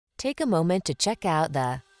Take a moment to check out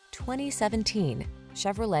the 2017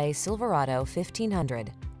 Chevrolet Silverado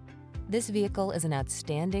 1500. This vehicle is an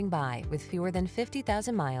outstanding buy with fewer than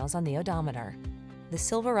 50,000 miles on the odometer. The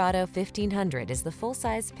Silverado 1500 is the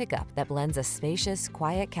full-size pickup that blends a spacious,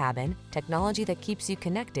 quiet cabin, technology that keeps you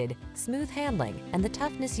connected, smooth handling, and the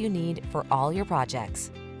toughness you need for all your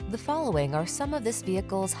projects. The following are some of this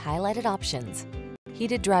vehicle's highlighted options: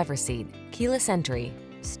 heated driver's seat, keyless entry,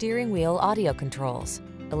 steering wheel audio controls,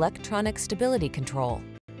 electronic stability control,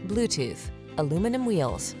 Bluetooth, aluminum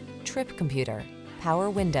wheels, trip computer, power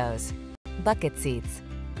windows, bucket seats,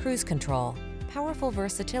 cruise control. Powerful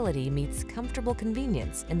versatility meets comfortable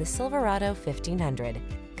convenience in the Silverado 1500.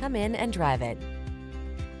 Come in and drive it.